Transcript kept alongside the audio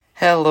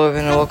Hello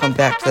everyone and welcome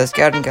back to the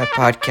Scouting Guide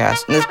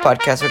podcast. In this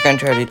podcast we're going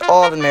to try to read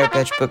all the merit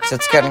badge books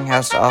that Scouting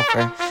has to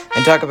offer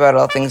and talk about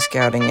all things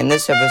Scouting. In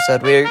this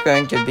episode we are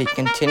going to be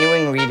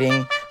continuing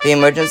reading the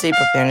Emergency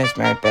Preparedness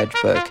merit badge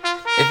book.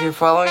 If you're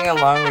following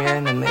along, we are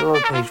in the middle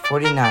of page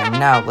 49.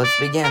 Now let's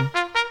begin.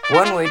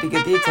 One way to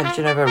get the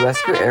attention of a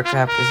rescue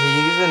aircraft is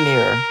to use a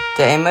mirror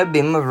to aim a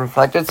beam of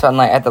reflected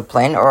sunlight at the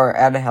plane or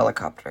at a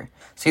helicopter.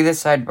 See the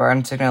sidebar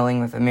on signaling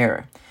with a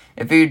mirror.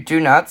 If you do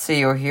not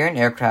see or hear an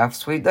aircraft,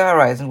 sweep the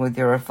horizon with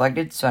your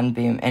reflected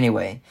sunbeam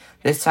anyway.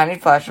 This tiny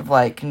flash of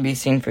light can be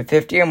seen for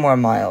 50 or more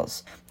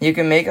miles. You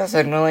can make a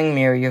signaling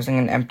mirror using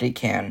an empty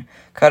can.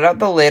 Cut out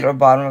the lid or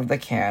bottom of the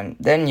can.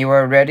 Then you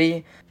are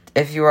ready.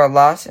 If you are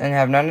lost and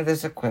have none of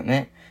this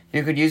equipment,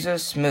 you could use a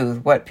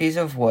smooth, wet piece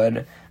of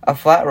wood, a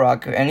flat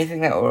rock, or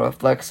anything that will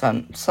reflect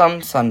some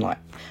sunlight.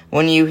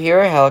 When you hear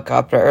a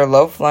helicopter or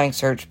low-flying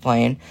search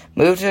plane,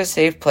 move to a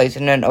safe place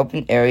in an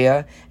open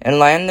area and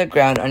lie on the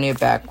ground on your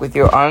back with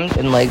your arms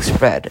and legs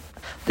spread.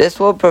 This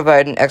will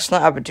provide an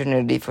excellent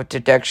opportunity for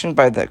detection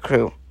by the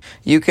crew.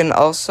 You can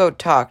also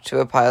talk to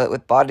a pilot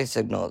with body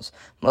signals.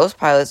 Most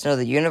pilots know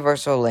the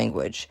universal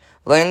language.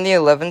 Learn the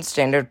 11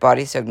 standard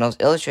body signals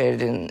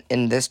illustrated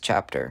in this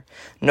chapter.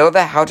 Know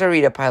how to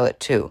read a pilot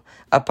too.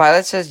 A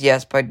pilot says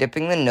yes by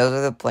dipping the nose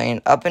of the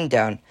plane up and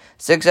down,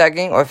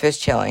 zigzagging or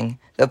fishtailing.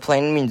 The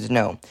plane means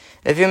no.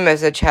 If your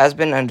message has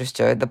been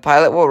understood, the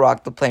pilot will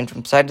rock the plane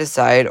from side to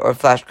side or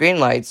flash green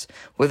lights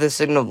with a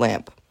signal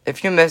lamp.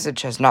 If your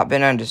message has not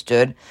been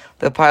understood,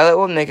 the pilot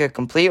will make a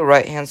complete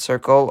right-hand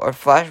circle or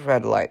flash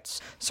red lights.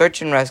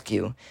 Search and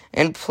rescue.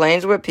 In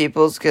planes where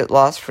people get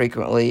lost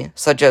frequently,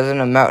 such as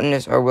in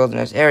mountainous or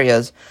wilderness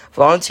areas,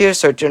 volunteer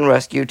search and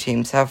rescue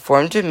teams have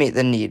formed to meet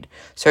the need.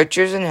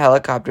 Searchers in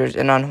helicopters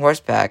and on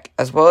horseback,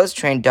 as well as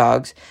trained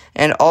dogs,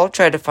 and all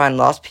try to find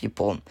lost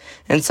people.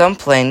 In some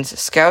planes,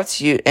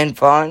 scouts and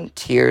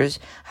volunteers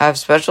have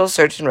special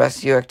search and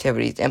rescue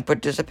activities and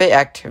participate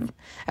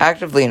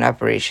actively in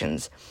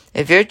operations.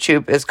 If your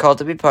troop is called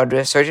to be part of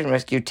a search and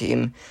rescue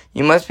team,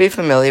 you must be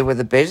familiar with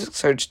the basic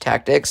search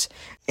tactics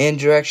and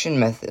direction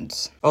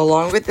methods.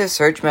 Along with the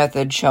search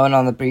method shown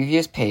on the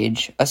previous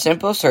page, a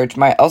simple search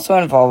might also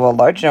involve a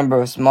large number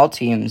of small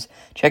teams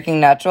checking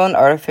natural and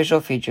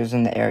artificial features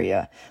in the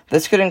area.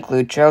 This could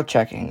include trail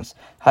checkings,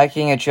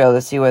 hiking a trail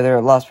to see whether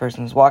a lost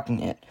person is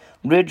walking it,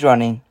 ridge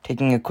running,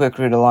 taking a quick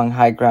route along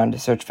high ground to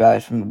search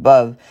valleys from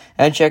above,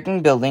 and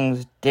checking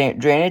buildings,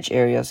 drainage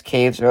areas,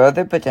 caves, or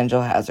other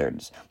potential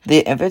hazards.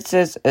 The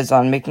emphasis is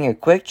on making a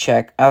quick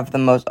check of the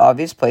most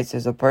obvious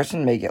places a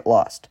person may get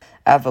lost.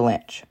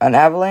 Avalanche. An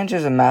avalanche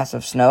is a mass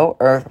of snow,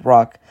 earth,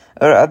 rock,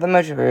 or other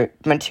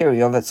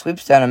material that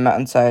sweeps down a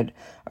mountainside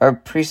or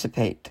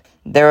precipitate.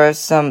 There are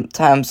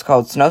sometimes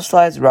called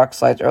snowslides, rock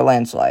slides, or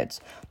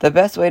landslides. The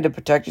best way to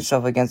protect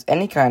yourself against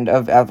any kind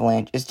of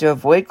avalanche is to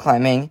avoid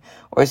climbing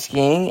or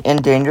skiing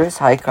in dangerous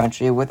high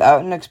country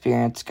without an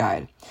experienced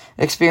guide.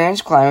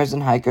 Experienced climbers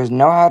and hikers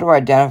know how to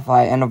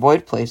identify and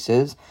avoid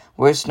places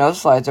where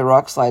snowslides or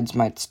rock slides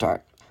might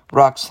start.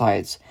 Rock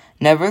slides.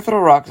 Never throw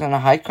rocks in a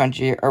high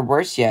country, or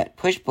worse yet,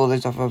 push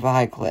boulders off of a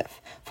high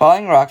cliff.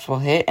 Falling rocks will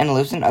hit and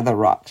loosen other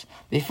rocks.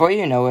 Before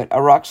you know it,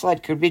 a rock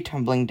slide could be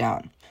tumbling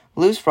down.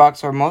 Loose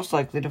rocks are most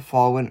likely to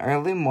fall when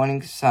early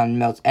morning sun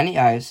melts any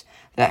ice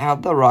that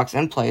held the rocks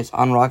in place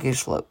on rocky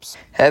slopes.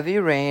 Heavy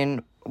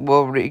rain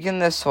will weaken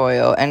the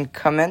soil and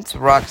commence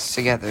rocks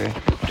together.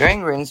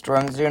 During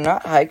rainstorms, do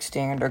not hike,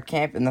 stand, or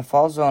camp in the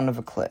fall zone of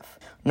a cliff.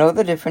 Know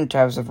the different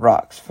types of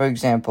rocks. For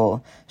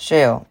example,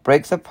 shale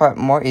breaks apart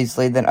more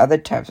easily than other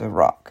types of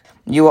rock.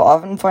 You will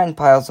often find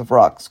piles of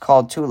rocks,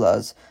 called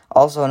tulas,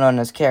 also known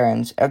as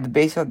cairns, at the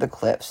base of the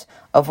cliffs.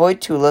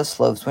 Avoid tula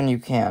slopes when you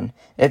can.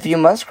 If you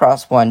must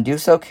cross one, do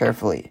so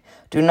carefully.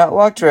 Do not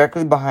walk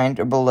directly behind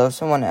or below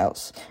someone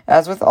else.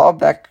 As with all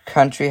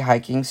backcountry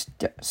hiking,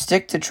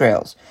 stick to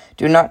trails.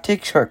 Do not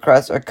take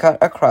shortcuts or cut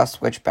across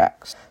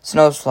switchbacks.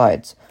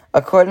 Snowslides.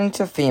 According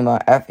to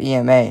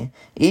FEMA,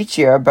 each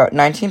year about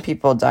 19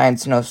 people die in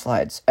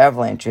snowslides,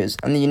 avalanches,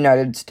 in the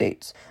United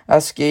States.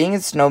 As skiing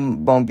and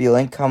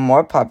snowmobiling become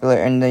more popular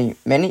in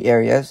many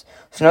areas,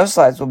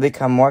 snowslides will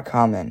become more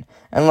common,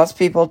 unless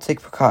people take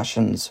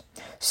precautions.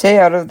 Stay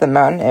out of the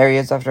mountain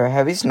areas after a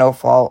heavy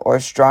snowfall or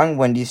a strong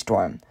windy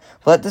storm.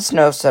 Let the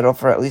snow settle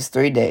for at least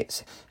 3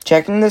 days.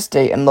 Checking the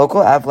state and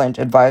local avalanche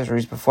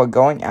advisories before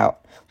going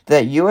out.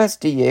 The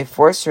USDA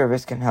Forest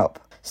Service can help.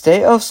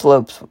 Stay off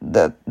slopes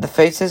that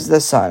faces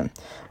the sun,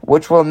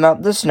 which will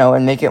melt the snow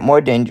and make it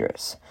more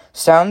dangerous.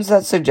 Sounds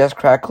that suggest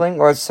crackling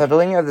or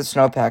settling of the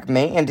snowpack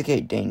may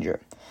indicate danger.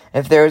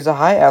 If there is a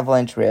high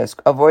avalanche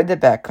risk, avoid the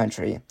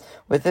backcountry.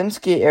 Within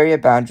ski area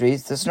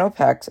boundaries, the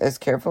snowpack is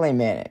carefully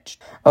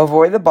managed.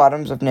 Avoid the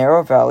bottoms of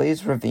narrow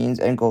valleys, ravines,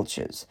 and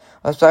gulches,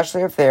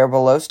 especially if they are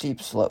below steep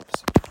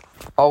slopes.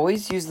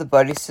 Always use the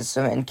buddy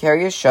system and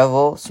carry a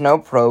shovel, snow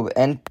probe,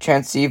 and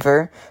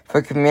transceiver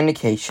for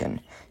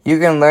communication. You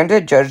can learn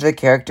to judge the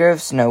character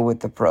of snow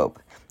with the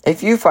probe.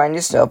 If you find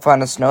yourself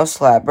on a snow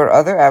slab or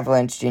other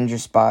avalanche danger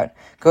spot,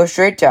 go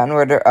straight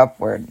downward or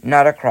upward,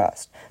 not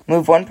across.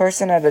 Move one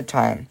person at a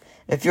time.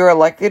 If you are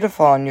likely to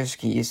fall on your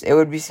skis, it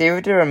would be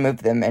safer to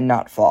remove them and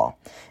not fall.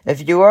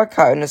 If you are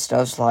caught in a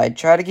snowslide,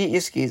 try to get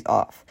your skis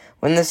off.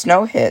 When the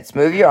snow hits,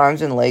 move your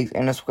arms and legs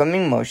in a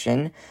swimming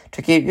motion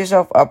to keep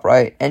yourself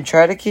upright and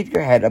try to keep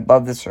your head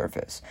above the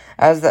surface.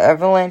 As the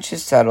avalanche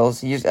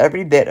settles, use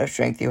every bit of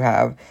strength you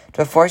have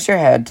to force your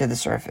head to the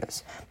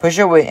surface. Push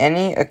away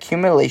any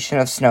accumulation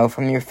of snow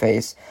from your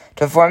face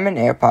to form an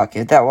air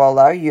pocket that will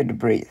allow you to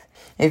breathe.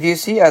 If you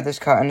see others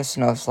caught in a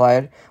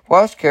snowslide,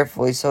 watch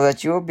carefully so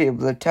that you will be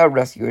able to tell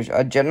rescuers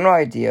a general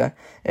idea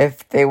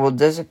if they will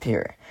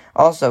disappear.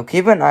 Also,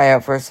 keep an eye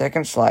out for a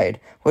second slide,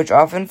 which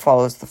often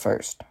follows the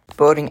first.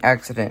 Boating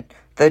accident.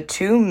 The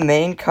two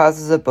main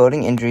causes of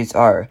boating injuries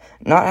are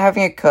not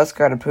having a Coast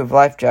Guard approved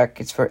life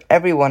jackets for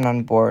everyone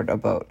on board a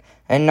boat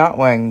and not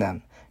wearing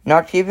them,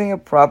 not keeping a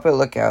proper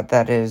lookout,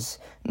 that is,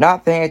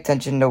 not paying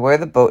attention to where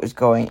the boat is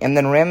going and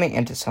then ramming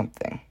into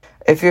something.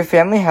 If your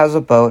family has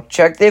a boat,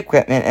 check the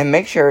equipment and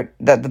make sure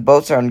that the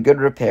boats are in good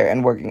repair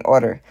and working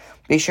order.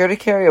 Be sure to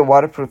carry a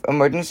waterproof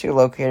emergency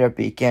locator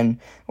beacon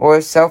or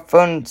a cell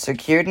phone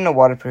secured in a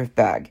waterproof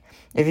bag.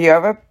 If you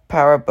have a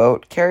power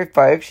boat, carry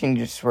fire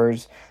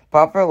extinguishers,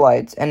 proper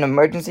lights, an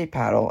emergency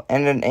paddle,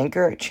 and an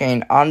anchor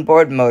chain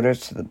onboard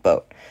motors to the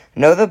boat.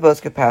 Know the boat's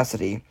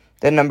capacity,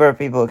 the number of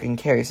people it can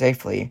carry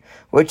safely,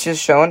 which is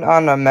shown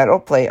on a metal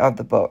plate of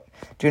the boat.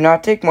 Do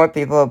not take more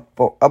people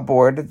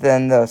aboard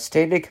than the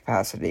stated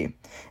capacity.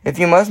 If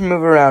you must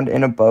move around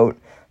in a boat,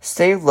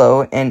 stay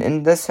low and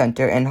in the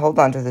center and hold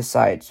on to the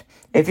sides.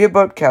 If your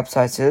boat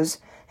capsizes,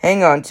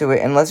 hang on to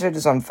it unless it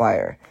is on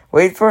fire.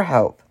 Wait for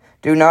help.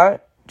 Do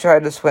not try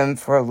to swim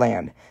for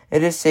land.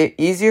 It is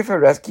easier for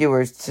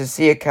rescuers to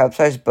see a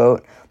capsized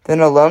boat than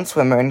a lone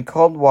swimmer in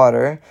cold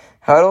water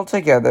huddled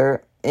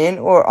together in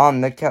or on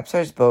the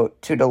capsized boat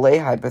to delay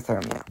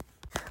hypothermia.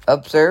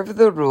 Observe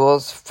the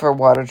rules for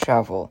water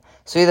travel.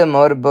 See the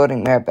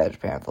motorboating merit badge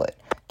pamphlet.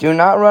 Do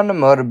not run a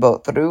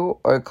motorboat through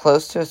or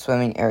close to a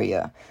swimming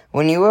area.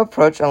 When you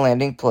approach a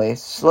landing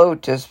place, slow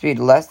to speed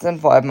less than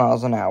 5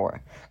 miles an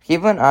hour.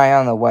 Keep an eye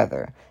on the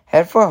weather.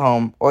 Head for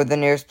home or the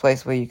nearest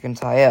place where you can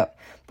tie up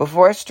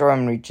before a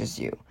storm reaches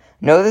you.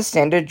 Know the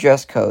standard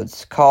dress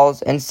codes,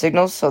 calls, and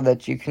signals so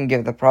that you can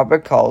give the proper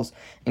calls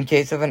in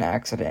case of an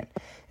accident.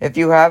 If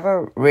you have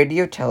a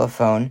radio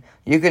telephone,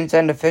 you can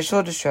send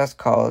official distress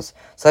calls,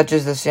 such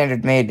as the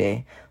standard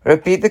Mayday.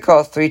 Repeat the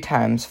calls 3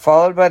 times,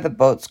 followed by the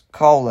boat's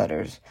call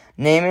letters,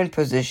 name and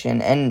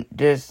position, and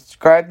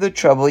describe the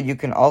trouble. You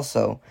can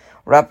also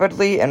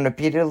rapidly and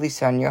repeatedly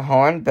sound your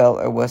horn, bell,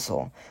 or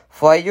whistle.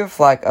 Fly your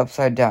flag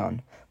upside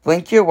down.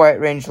 Blink your white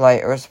range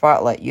light or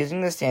spotlight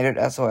using the standard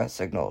SOS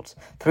signals.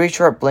 3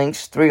 short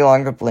blinks, 3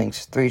 longer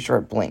blinks, 3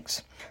 short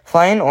blinks.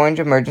 Fly an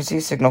orange emergency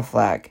signal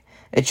flag.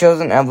 It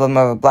shows an emblem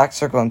of a black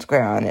circle and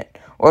square on it,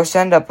 or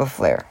send up a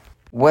flare.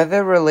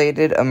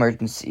 Weather-related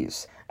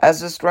emergencies. As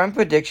the Storm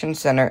Prediction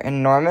Center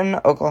in Norman,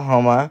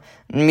 Oklahoma,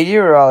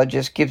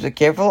 meteorologist keeps a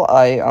careful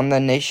eye on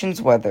the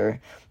nation's weather,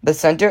 the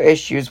center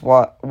issues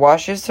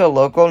washes to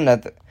local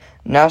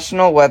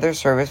National Weather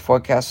Service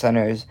forecast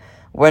centers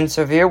when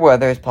severe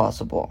weather is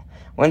possible.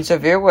 When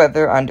severe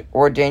weather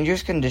or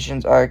dangerous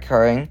conditions are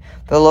occurring,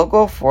 the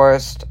local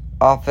forest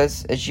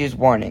office issues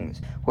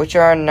warnings, which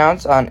are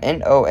announced on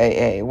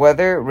NOAA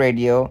weather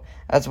radio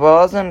as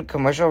well as on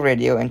commercial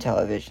radio and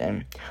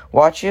television.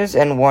 Watches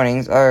and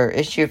warnings are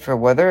issued for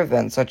weather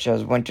events such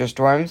as winter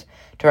storms,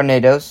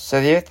 tornadoes,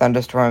 severe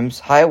thunderstorms,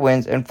 high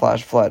winds, and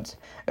flash floods.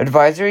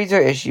 Advisories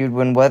are issued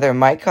when weather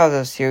might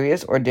cause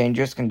serious or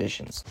dangerous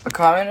conditions. A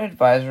common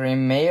advisory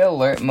may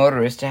alert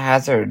motorists to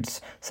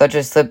hazards such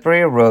as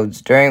slippery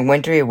roads during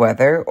wintry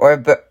weather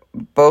or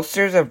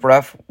boasters of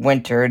rough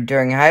winter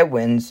during high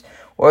winds,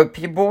 or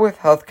people with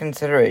health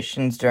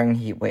considerations during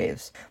heat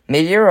waves.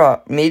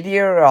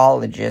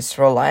 Meteorologists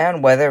rely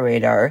on weather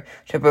radar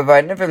to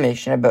provide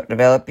information about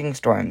developing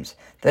storms.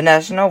 The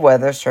National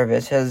Weather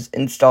Service has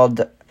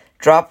installed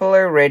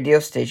Doppler radio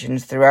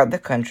stations throughout the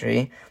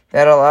country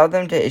that allow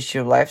them to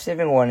issue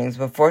life-saving warnings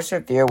before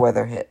severe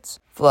weather hits.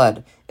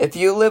 Flood. If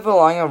you live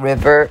along a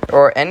river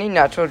or any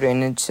natural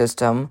drainage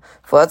system,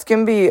 floods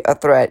can be a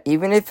threat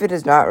even if it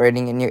is not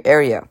raining in your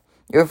area.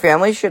 Your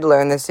family should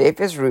learn the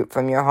safest route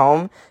from your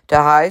home to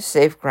high,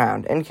 safe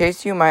ground in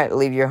case you might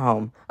leave your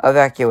home.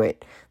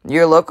 Evacuate.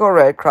 Your local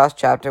Red Cross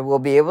chapter will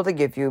be able to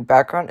give you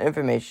background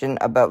information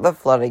about the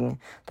flooding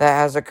that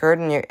has occurred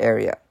in your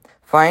area.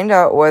 Find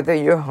out whether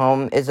your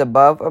home is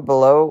above or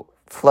below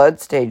flood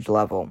stage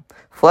level.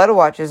 Flood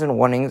watches and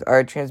warnings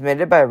are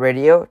transmitted by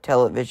radio,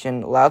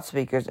 television,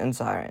 loudspeakers, and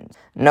sirens.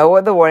 Know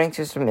what the warning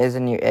system is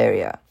in your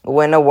area.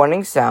 When a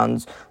warning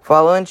sounds,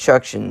 follow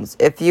instructions.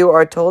 If you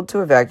are told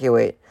to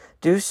evacuate,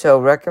 do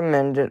so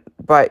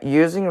by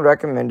using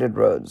recommended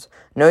roads.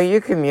 Know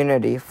your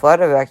community flood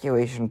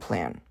evacuation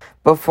plan.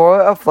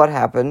 Before a flood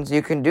happens,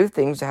 you can do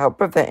things to help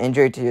prevent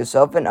injury to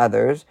yourself and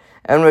others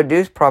and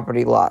reduce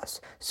property loss.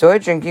 Store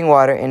drinking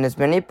water in as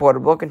many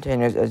portable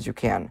containers as you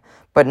can,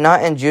 but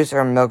not in juice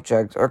or milk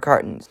jugs or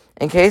cartons,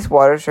 in case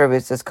water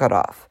service is cut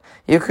off.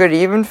 You could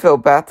even fill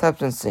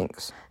bathtubs and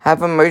sinks.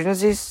 Have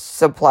emergency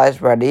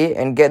supplies ready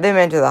and get them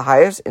into the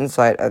highest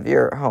inside of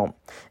your home.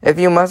 If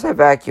you must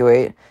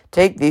evacuate,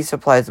 take these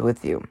supplies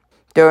with you.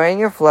 During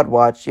your flood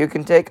watch, you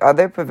can take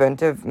other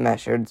preventive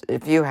measures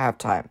if you have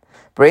time.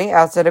 Bring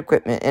outside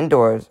equipment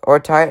indoors or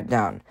tie it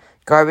down.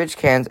 Garbage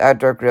cans,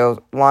 outdoor grills,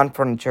 lawn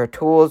furniture,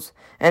 tools,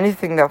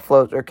 anything that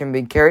floats or can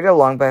be carried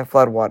along by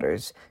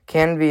floodwaters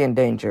can be in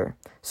danger.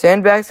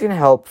 Sandbags can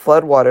help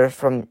flood waters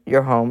from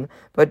your home,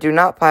 but do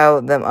not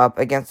pile them up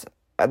against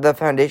the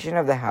foundation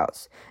of the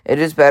house. It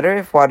is better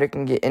if water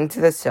can get into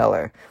the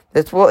cellar.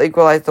 This will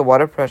equalize the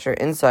water pressure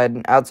inside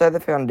and outside the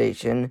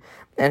foundation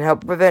and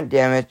help prevent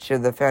damage to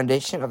the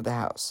foundation of the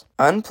house.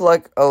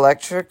 Unplug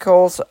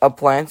electrical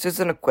appliances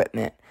and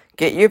equipment.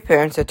 Get your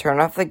parents to turn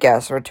off the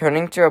gas for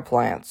turning to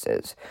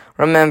appliances.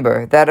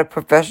 Remember that a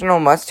professional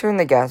must turn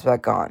the gas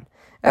back on.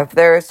 If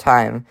there is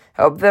time,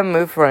 help them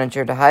move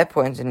furniture to high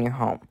points in your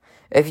home.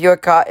 If you are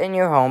caught in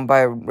your home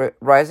by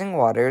rising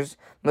waters,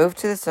 move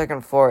to the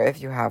second floor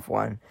if you have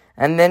one,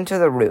 and then to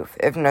the roof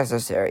if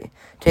necessary.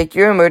 Take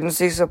your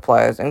emergency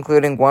supplies,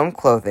 including warm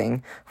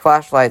clothing,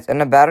 flashlights,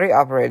 and a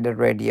battery-operated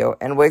radio,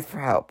 and wait for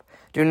help.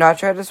 Do not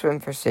try to swim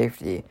for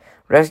safety.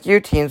 Rescue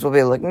teams will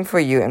be looking for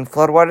you, and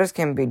floodwaters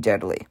can be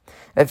deadly.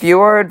 If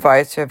you are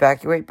advised to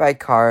evacuate by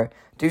car,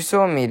 do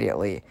so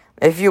immediately.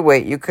 If you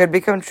wait, you could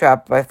become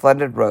trapped by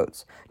flooded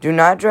roads. Do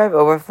not drive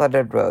over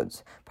flooded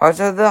roads. Parts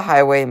of the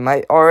highway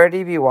might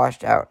already be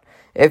washed out.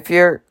 If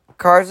your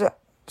car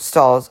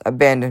stalls,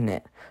 abandon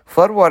it.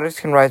 Floodwaters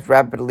can rise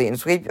rapidly and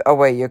sweep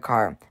away your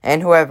car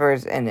and whoever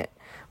is in it.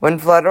 When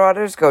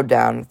floodwaters go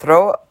down,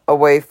 throw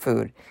away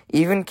food,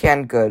 even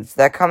canned goods,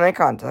 that come in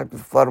contact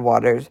with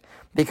floodwaters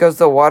because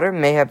the water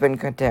may have been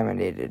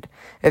contaminated.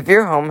 If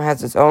your home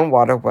has its own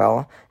water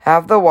well,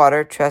 have the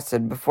water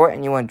tested before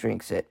anyone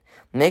drinks it.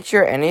 Make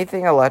sure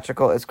anything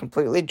electrical is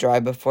completely dry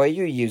before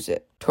you use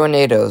it.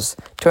 Tornadoes.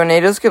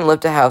 Tornadoes can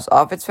lift a house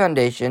off its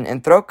foundation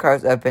and throw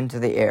cars up into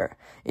the air.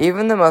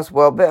 Even the most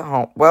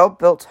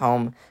well-built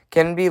home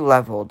can be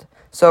leveled.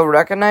 So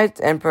recognized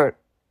and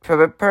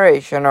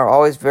preparation are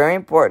always very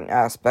important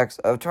aspects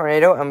of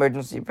tornado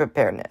emergency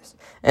preparedness.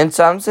 In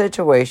some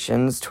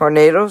situations,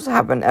 tornadoes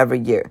happen every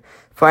year.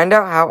 Find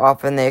out how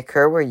often they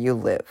occur where you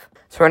live.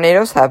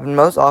 Tornadoes happen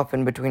most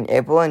often between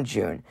April and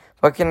June,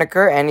 but can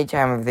occur any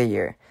time of the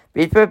year.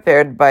 Be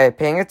prepared by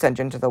paying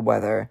attention to the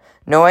weather,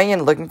 knowing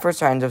and looking for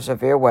signs of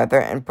severe weather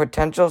and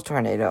potential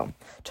tornado.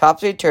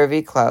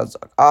 Topsy-turvy clouds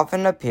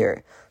often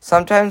appear,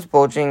 sometimes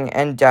bulging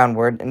and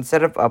downward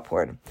instead of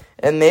upward.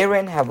 It may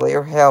rain heavily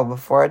or hail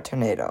before a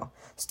tornado.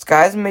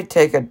 Skies may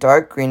take a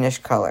dark greenish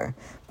color.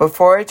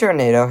 Before a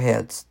tornado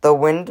hits, the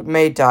wind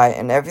may die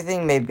and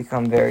everything may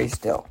become very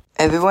still.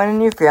 Everyone in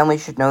your family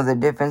should know the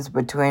difference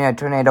between a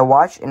tornado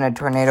watch and a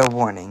tornado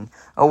warning.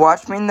 A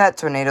watch means that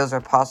tornadoes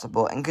are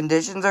possible and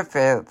conditions are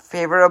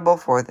favorable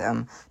for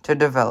them to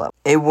develop.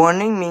 A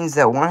warning means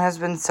that one has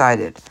been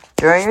sighted.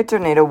 During a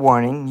tornado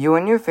warning, you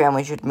and your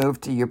family should move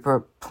to your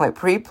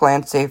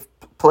pre-planned safe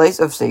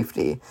place of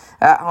safety.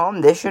 At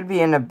home, this should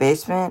be in a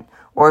basement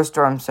or a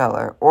storm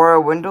cellar or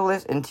a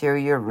windowless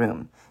interior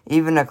room,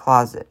 even a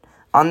closet,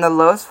 on the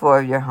lowest floor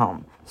of your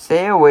home.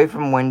 Stay away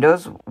from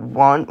windows.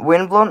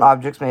 Wind-blown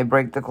objects may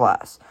break the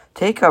glass.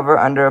 Take cover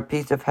under a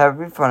piece of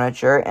heavy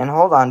furniture and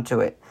hold on to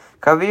it.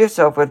 Cover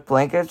yourself with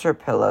blankets or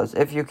pillows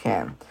if you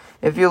can.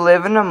 If you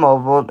live in a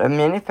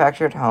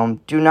manufactured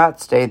home, do not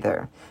stay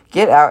there.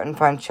 Get out and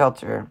find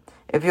shelter.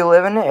 If you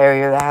live in an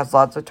area that has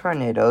lots of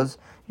tornadoes,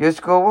 your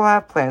school will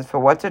have plans for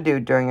what to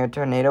do during a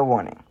tornado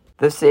warning.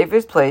 The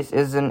safest place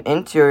is an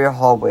interior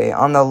hallway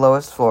on the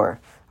lowest floor.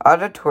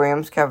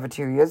 Auditoriums,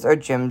 cafeterias, or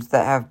gyms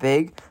that have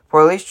big,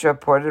 poorly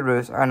supported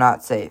roofs are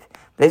not safe.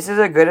 This is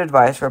a good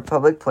advice for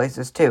public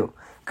places too.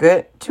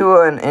 Get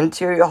to an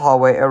interior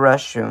hallway or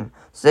restroom.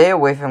 Stay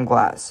away from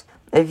glass.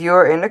 If you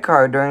are in a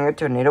car during a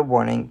tornado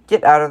warning,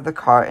 get out of the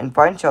car and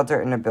find shelter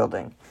in a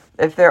building.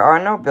 If there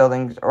are no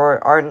buildings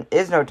or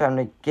is no time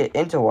to get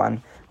into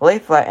one, lay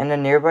flat in a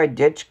nearby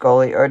ditch,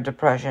 gully, or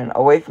depression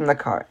away from the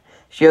car.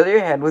 Shield your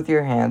head with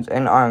your hands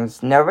and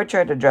arms. Never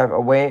try to drive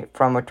away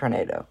from a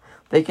tornado.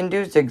 They can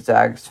do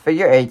zigzags,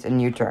 figure eights,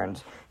 and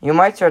U-turns. You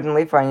might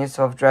certainly find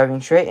yourself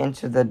driving straight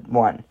into the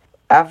one.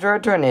 After a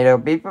tornado,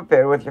 be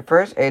prepared with your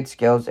first aid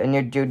skills and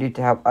your duty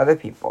to help other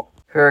people.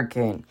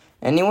 Hurricane.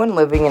 Anyone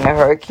living in a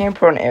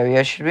hurricane-prone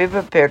area should be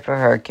prepared for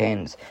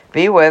hurricanes.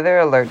 Be weather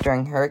alert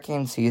during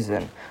hurricane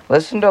season.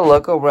 Listen to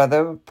local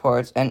weather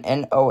reports and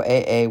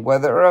NOAA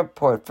weather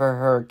report for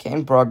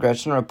hurricane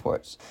progression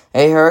reports.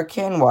 A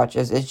hurricane watch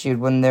is issued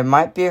when there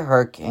might be a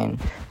hurricane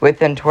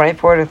within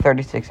 24 to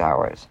 36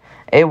 hours.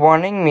 A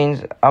warning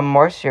means a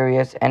more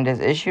serious and is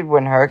issued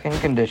when hurricane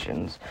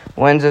conditions,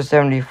 winds of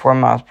 74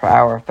 miles per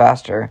hour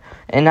faster,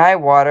 in high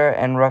water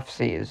and rough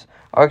seas,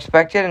 are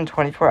expected in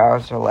 24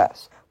 hours or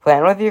less.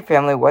 Plan with your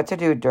family what to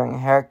do during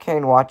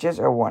hurricane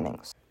watches or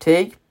warnings.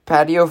 Take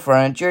patio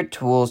furniture,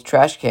 tools,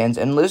 trash cans,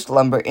 and loose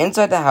lumber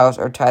inside the house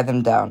or tie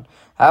them down.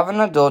 Have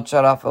an adult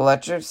shut off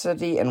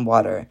electricity and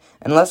water.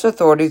 Unless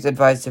authorities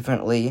advise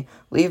differently,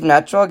 leave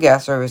natural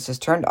gas services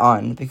turned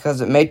on because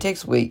it may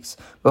take weeks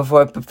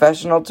before a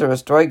professional to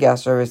restore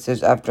gas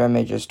services after a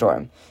major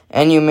storm,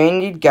 and you may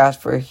need gas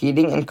for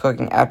heating and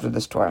cooking after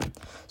the storm.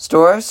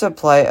 Store a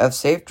supply of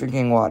safe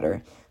drinking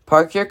water.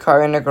 Park your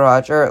car in a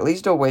garage or at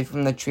least away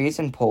from the trees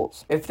and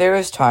poles. If there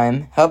is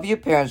time, help your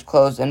parents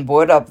close and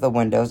board up the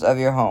windows of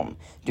your home.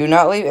 Do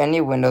not leave any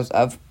windows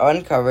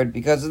uncovered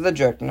because of the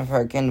direction of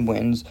hurricane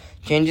winds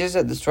changes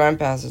as the storm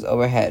passes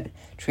overhead,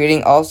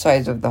 treating all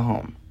sides of the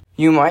home.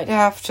 You might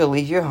have to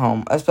leave your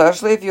home,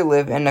 especially if you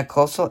live in a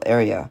coastal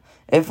area.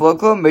 If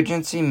local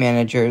emergency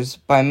managers,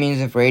 by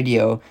means of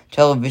radio,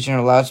 television,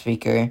 or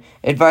loudspeaker,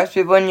 advise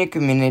people in your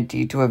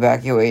community to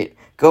evacuate,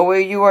 go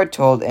where you are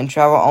told and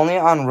travel only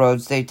on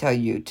roads they tell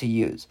you to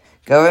use.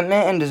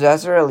 Government and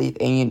disaster relief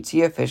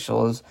agency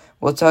officials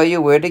will tell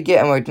you where to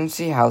get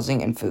emergency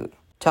housing and food.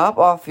 Top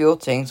off fuel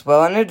tanks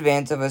well in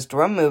advance of a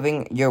storm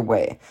moving your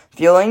way.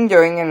 Fueling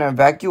during an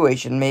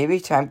evacuation may be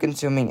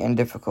time-consuming and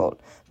difficult.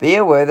 Be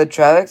aware that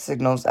traffic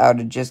signals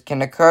outages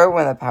can occur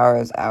when the power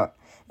is out.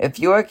 If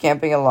you are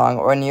camping along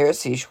or near a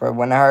seashore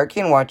when a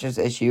hurricane watch is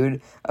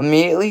issued,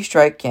 immediately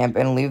strike camp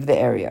and leave the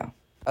area.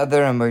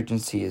 Other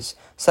emergencies.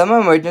 Some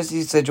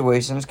emergency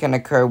situations can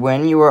occur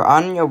when you are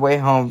on your way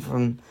home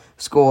from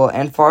school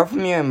and far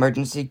from your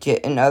emergency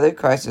kit and other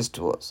crisis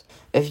tools.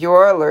 If you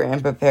are alert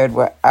and prepared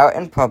while out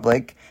in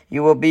public,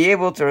 you will be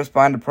able to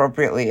respond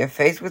appropriately if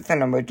faced with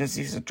an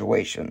emergency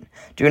situation.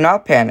 Do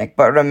not panic,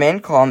 but remain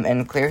calm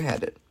and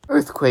clear-headed.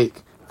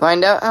 Earthquake.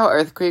 Find out how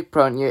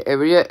earthquake-prone your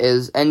area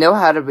is and know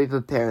how to be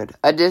prepared.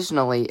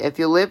 Additionally, if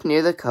you live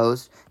near the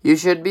coast, you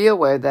should be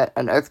aware that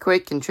an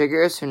earthquake can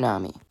trigger a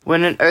tsunami.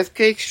 When an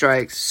earthquake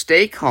strikes,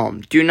 stay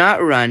calm. Do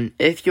not run.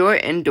 If you are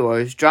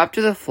indoors, drop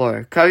to the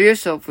floor. Cover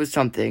yourself with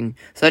something,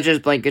 such as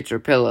blankets or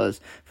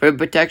pillows, for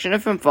protection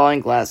from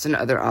falling glass and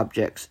other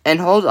objects, and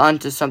hold on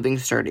to something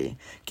sturdy.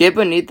 Get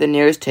beneath the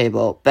nearest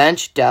table,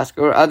 bench, desk,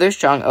 or other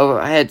strong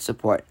overhead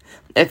support.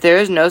 If there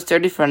is no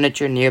sturdy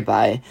furniture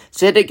nearby,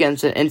 sit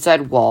against an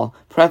inside wall,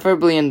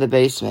 preferably in the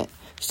basement.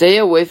 Stay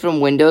away from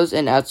windows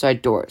and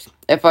outside doors.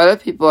 If other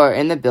people are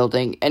in the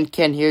building and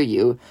can hear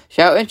you,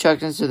 shout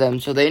instructions to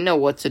them so they know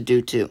what to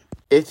do too.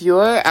 If you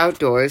are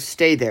outdoors,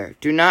 stay there.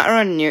 Do not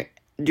run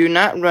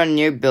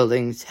near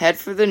buildings. Head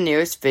for the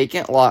nearest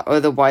vacant lot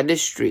or the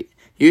widest street.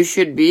 You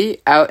should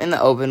be out in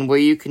the open where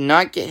you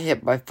cannot get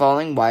hit by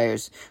falling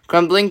wires,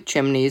 crumbling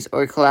chimneys,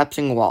 or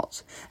collapsing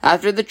walls.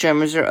 After the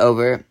tremors are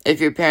over,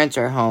 if your parents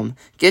are home,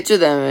 get to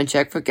them and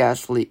check for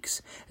gas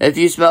leaks. If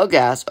you smell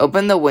gas,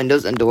 open the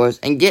windows and doors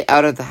and get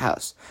out of the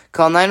house.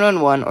 Call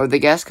 911 or the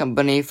gas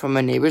company from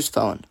a neighbor's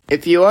phone.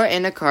 If you are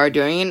in a car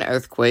during an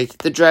earthquake,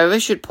 the driver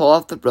should pull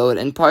off the road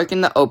and park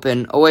in the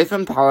open, away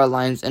from power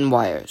lines and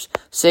wires.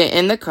 Stay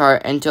in the car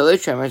until the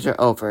tremors are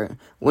over.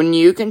 When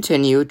you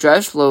continue,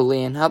 drive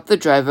slowly and help the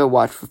driver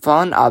watch for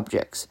fallen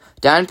objects,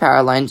 down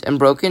power lines, and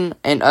broken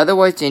and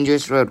otherwise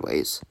dangerous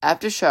roadways.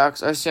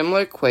 Aftershocks are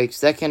similar quakes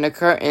that can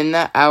occur in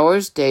the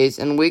hours, days,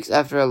 and weeks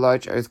after a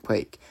large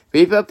earthquake.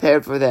 Be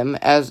prepared for them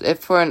as if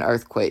for an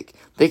earthquake.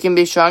 They can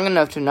be strong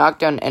enough to knock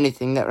down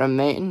anything that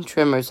remaining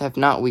tremors have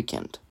not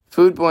weakened.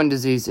 Foodborne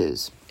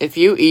diseases. If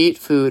you eat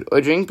food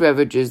or drink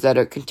beverages that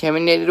are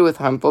contaminated with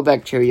harmful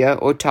bacteria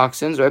or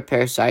toxins or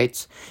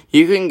parasites,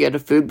 you can get a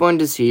foodborne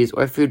disease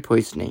or food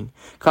poisoning.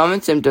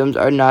 Common symptoms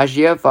are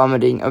nausea,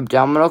 vomiting,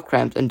 abdominal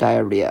cramps, and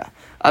diarrhea.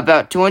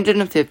 About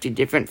 250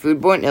 different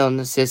foodborne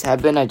illnesses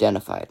have been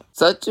identified.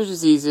 Such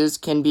diseases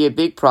can be a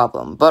big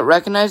problem, but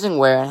recognizing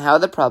where and how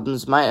the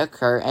problems might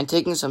occur and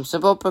taking some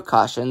simple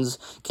precautions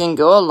can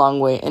go a long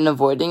way in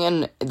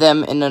avoiding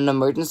them in an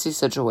emergency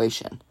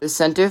situation. The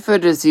Center for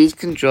Disease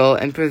Control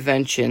and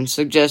Prevention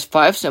suggests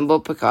 5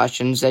 simple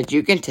precautions that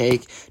you can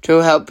take to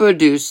help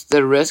reduce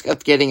the risk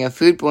of getting a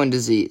foodborne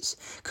disease.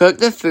 Cook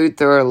the food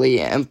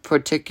thoroughly, and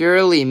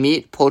particularly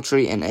meat,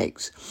 poultry, and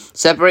eggs.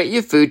 Separate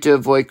your food to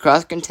avoid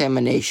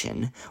cross-contamination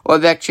or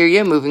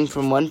bacteria moving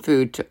from one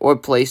food or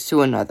place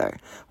to another.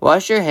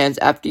 Wash your hands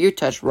after you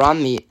touch raw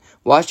meat.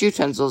 Wash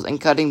utensils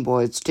and cutting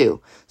boards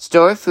too.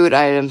 Store food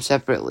items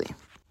separately.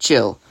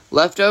 Chill.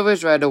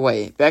 Leftovers right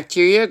away.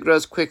 Bacteria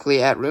grows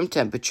quickly at room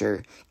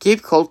temperature.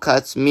 Keep cold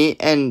cuts, meat,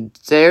 and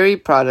dairy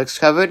products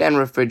covered and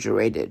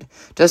refrigerated.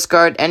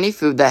 Discard any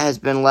food that has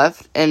been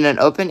left in an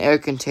open-air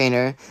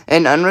container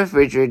and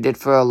unrefrigerated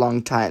for a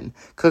long time.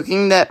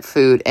 Cooking that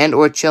food and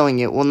or chilling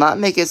it will not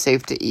make it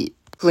safe to eat.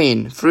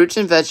 Clean fruits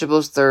and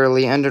vegetables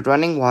thoroughly under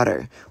running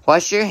water.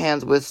 Wash your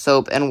hands with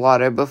soap and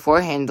water before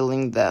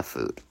handling the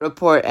food.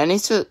 Report any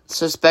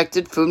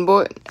suspected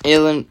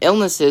foodborne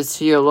illnesses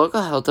to your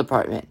local health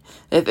department.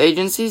 If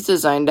agencies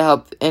designed to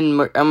help in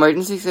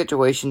emergency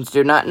situations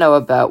do not know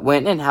about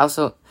when and how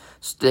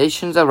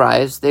stations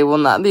arise, they will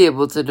not be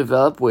able to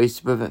develop ways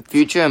to prevent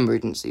future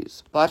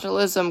emergencies.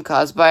 Botulism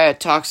caused by a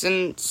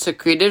toxin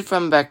secreted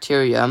from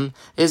bacterium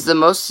is the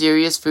most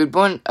serious food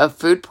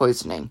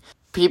poisoning.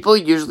 People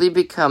usually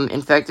become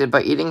infected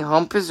by eating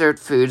home-preserved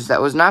foods that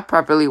was not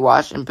properly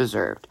washed and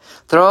preserved.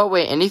 Throw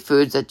away any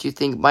foods that you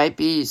think might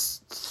be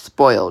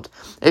spoiled.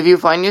 If you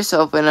find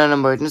yourself in an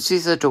emergency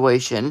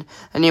situation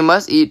and you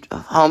must eat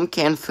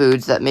home-canned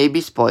foods that may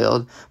be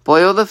spoiled,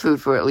 boil the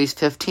food for at least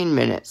 15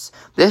 minutes.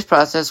 This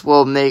process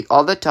will make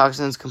all the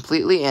toxins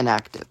completely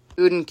inactive.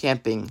 Food and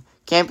camping.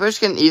 Campers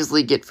can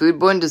easily get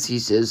foodborne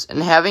diseases,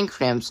 and having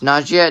cramps,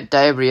 nausea,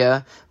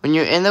 diarrhea when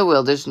you're in the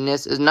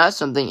wilderness is not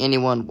something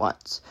anyone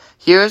wants.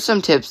 Here are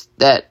some tips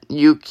that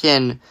you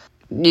can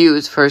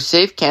use for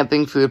safe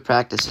camping food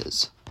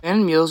practices.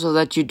 Plan meals so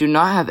that you do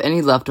not have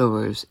any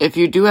leftovers. If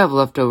you do have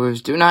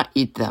leftovers, do not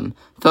eat them.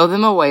 Throw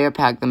them away or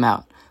pack them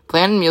out.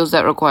 Plan meals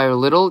that require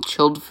little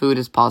chilled food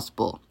as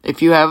possible.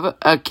 If you have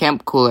a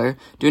camp cooler,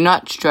 do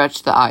not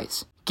stretch the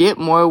ice. Get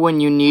more when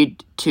you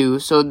need to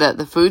so that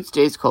the food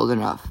stays cold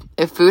enough.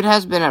 If food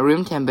has been at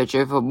room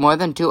temperature for more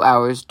than 2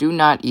 hours, do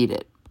not eat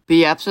it.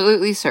 Be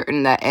absolutely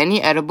certain that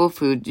any edible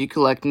foods you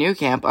collect near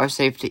camp are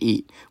safe to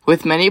eat.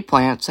 With many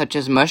plants, such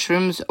as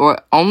mushrooms, or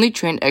only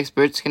trained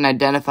experts can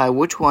identify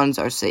which ones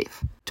are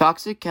safe.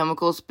 Toxic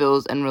chemical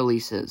spills and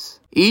releases.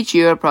 Each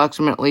year,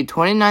 approximately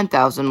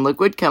 29,000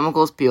 liquid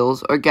chemical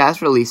spills or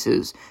gas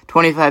releases,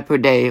 25 per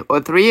day, or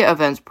 3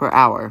 events per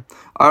hour,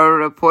 are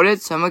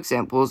reported. Some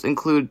examples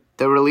include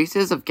the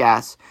releases of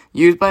gas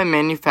used by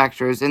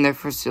manufacturers in their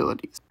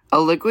facilities. A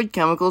liquid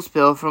chemical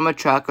spill from a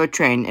truck or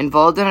train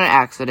involved in an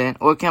accident,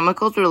 or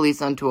chemicals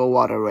released onto a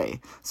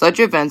waterway. Such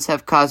events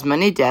have caused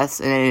many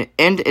deaths and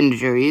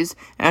injuries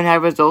and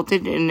have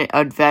resulted in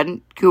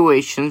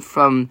evacuation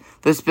from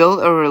the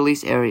spill or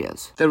release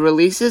areas. The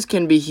releases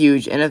can be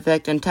huge and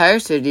affect entire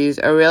cities,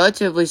 or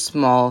relatively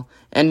small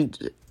and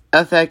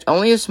affect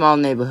only a small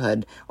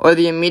neighborhood or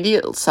the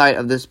immediate site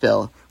of the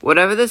spill.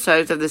 Whatever the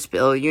size of the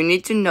spill, you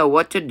need to know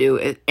what to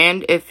do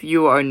and if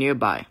you are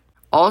nearby.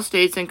 All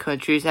states and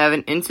countries have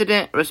an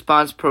incident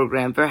response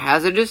program for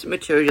hazardous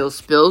materials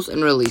spills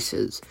and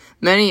releases.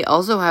 Many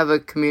also have a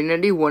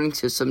community warning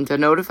system to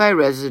notify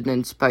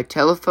residents by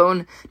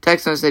telephone,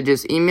 text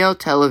messages, email,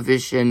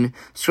 television,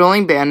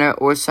 scrolling banner,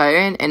 or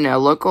siren in a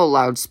local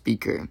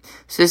loudspeaker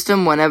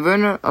system whenever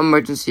an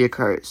emergency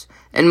occurs.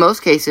 In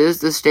most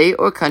cases, the state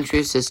or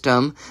country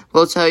system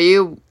will tell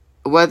you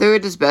whether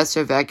it is best to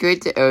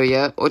evacuate the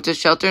area or to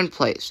shelter in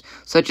place,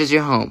 such as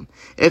your home.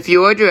 If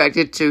you are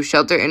directed to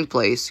shelter in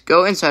place,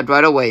 go inside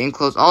right away and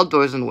close all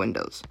doors and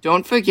windows.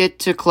 Don't forget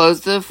to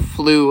close the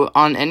flue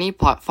on any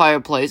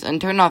fireplace and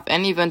turn off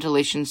any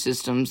ventilation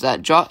systems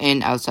that draw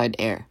in outside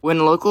air.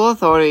 When local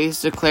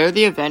authorities declare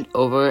the event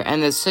over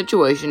and the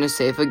situation is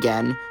safe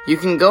again, you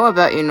can go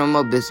about your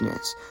normal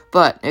business.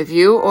 But if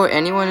you or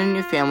anyone in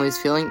your family is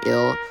feeling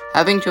ill,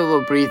 having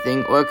trouble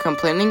breathing, or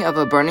complaining of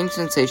a burning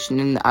sensation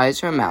in the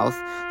eyes or mouth,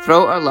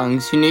 throat, or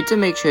lungs, you need to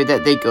make sure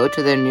that they go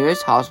to their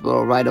nearest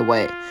hospital right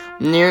away.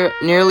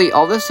 Nearly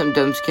all the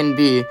symptoms can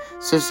be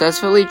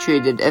successfully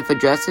treated if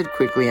addressed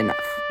quickly enough.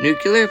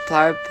 Nuclear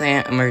power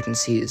plant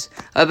emergencies.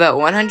 About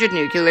 100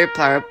 nuclear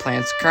power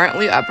plants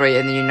currently operate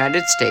in the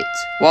United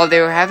States. While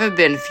there haven't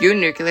been few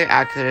nuclear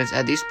accidents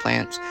at these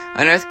plants,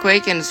 an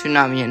earthquake and a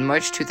tsunami in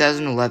March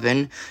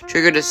 2011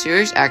 triggered a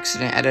serious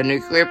accident at a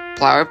nuclear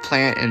power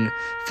plant in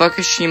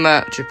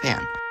Fukushima,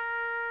 Japan.